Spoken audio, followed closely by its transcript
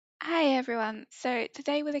everyone. So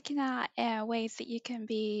today we're looking at ways that you can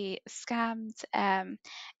be scammed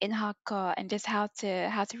in hardcore and just how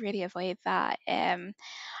to really avoid that.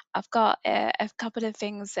 I've got a couple of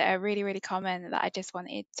things that are really common that I just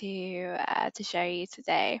wanted to show you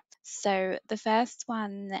today. So the first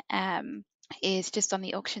one is just on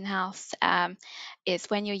the auction house. Is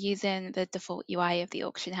when you're using the default UI of the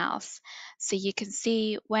auction house. So you can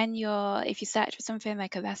see if you search for something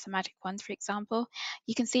like a lesser magic wand, for example,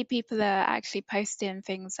 you can see people are actually posting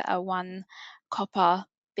things that are 1 copper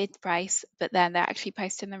bid price, but then they're actually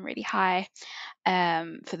posting them really high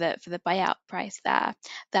for the buyout price there.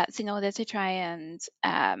 That's in order to try and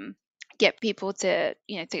get people to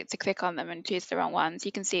click on them and choose the wrong ones.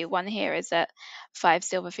 You can see one here is at 5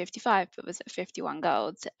 silver 55, but was at 51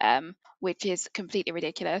 gold, which is completely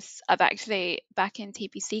ridiculous. I've actually, back in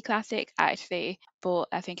TPC Classic, I actually bought,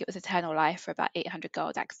 I think it was Eternal Life for about 800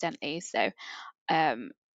 gold accidentally. So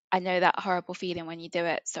I know that horrible feeling when you do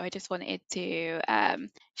it. So I just wanted to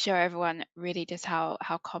show everyone really just how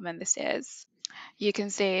common this is. You can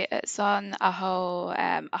see it's on a whole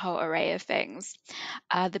array of things.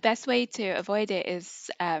 The best way to avoid it is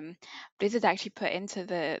Blizzard actually put into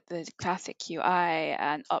the classic UI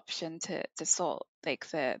an option to sort like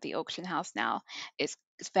the auction house now. It's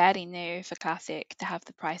fairly new for classic to have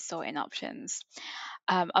the price sorting options.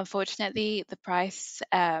 Unfortunately, the price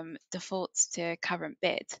defaults to current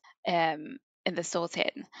bid in the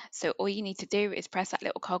sorting. So all you need to do is press that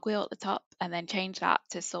little cogwheel at the top and then change that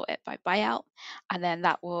to sort it by buyout, and then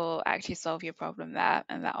that will actually solve your problem there,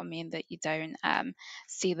 and that will mean that you don't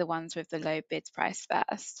see the ones with the low bid price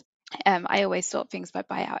first. I always sort things by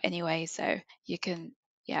buyout anyway, so you can,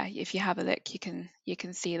 yeah, if you have a look, you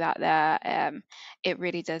can see that there. It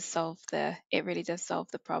really does solve the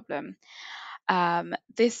problem.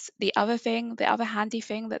 The other handy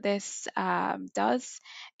thing that this does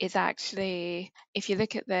is actually, if you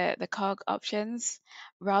look at the cog options,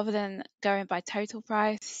 rather than going by total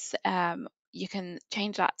price, you can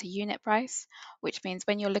change that to unit price, which means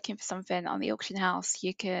when you're looking for something on the auction house,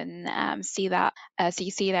 you can see that. So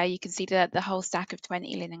you see there, you can see the whole stack of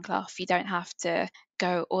 20 linen cloth. You don't have to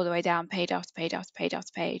go all the way down page after page after page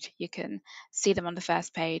after page. You can see them on the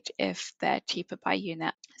first page if they're cheaper by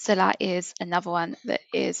unit. So that is another one that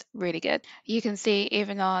is really good. You can see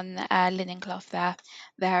even on linen cloth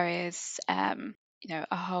there is a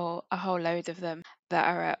whole load of them that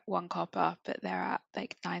are at 1 copper, but they're at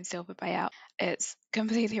like 9 silver buyout. It's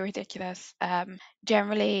completely ridiculous.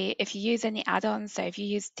 Generally, if you use any add-ons, so if you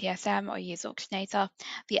use TSM or use Auctionator,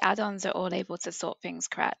 the add-ons are all able to sort things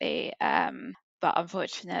correctly. But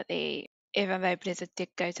unfortunately, even though Blizzard did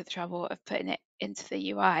go to the trouble of putting it into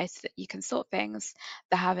the UI so that you can sort things,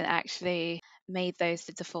 they haven't actually made those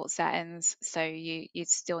the default settings, so you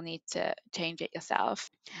still need to change it yourself.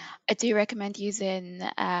 I do recommend using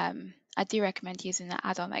an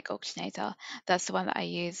add-on like Auctionator. That's the one that I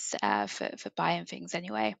use for buying things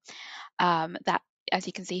anyway. That, as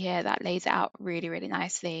you can see here, that lays it out really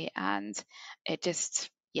nicely, and it just,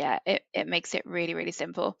 yeah, it makes it really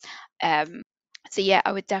simple. So yeah,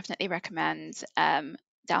 I would definitely recommend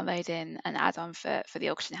downloading an add-on for the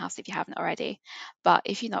auction house if you haven't already. But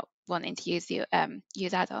if you're not wanting to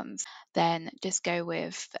use add-ons, then just go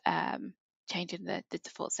with changing the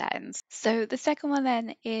default settings. So the second one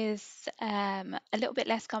then is a little bit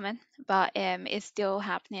less common, but is still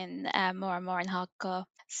happening more and more in hardcore.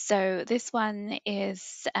 So this one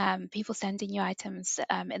is people sending you items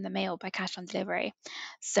in the mail by cash on delivery.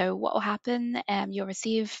 So what will happen? You'll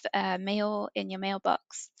receive mail in your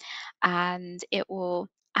mailbox, and it will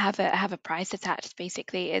have a price attached.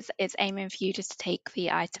 Basically, it's aiming for you just to take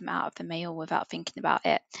the item out of the mail without thinking about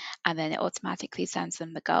it, and then it automatically sends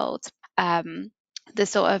them the gold.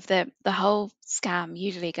 The whole scam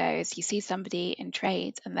usually goes, you see somebody in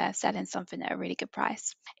trade and they're selling something at a really good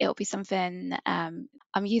price. It'll be something,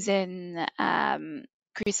 I'm using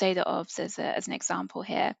Crusader orbs as an example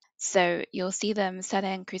here. So you'll see them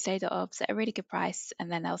selling Crusader orbs at a really good price,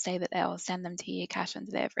 and then they'll say that they'll send them to you cash on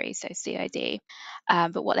delivery, so COD.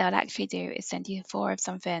 But what they'll actually do is send you 4 of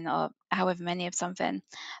something, or however many of something,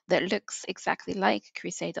 that looks exactly like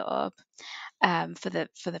Crusader orb, for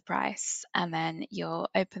the price, and then you'll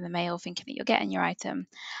open the mail thinking that you're getting your item,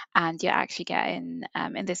 and you're actually getting,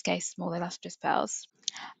 in this case, small illustrious pearls.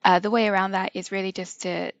 The way around that is really just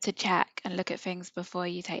to check and look at things before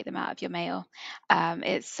you take them out of your mail.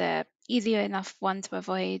 It's easier enough one to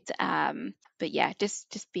avoid, but yeah,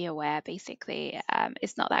 just be aware. Basically,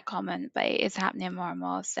 it's not that common, but it is happening more and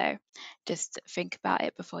more. So just think about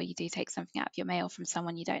it before you do take something out of your mail from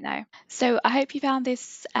someone you don't know. So I hope you found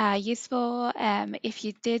this useful. If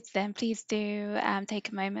you did, then please do take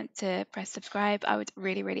a moment to press subscribe. I would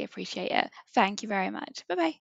really, really appreciate it. Thank you very much. Bye bye.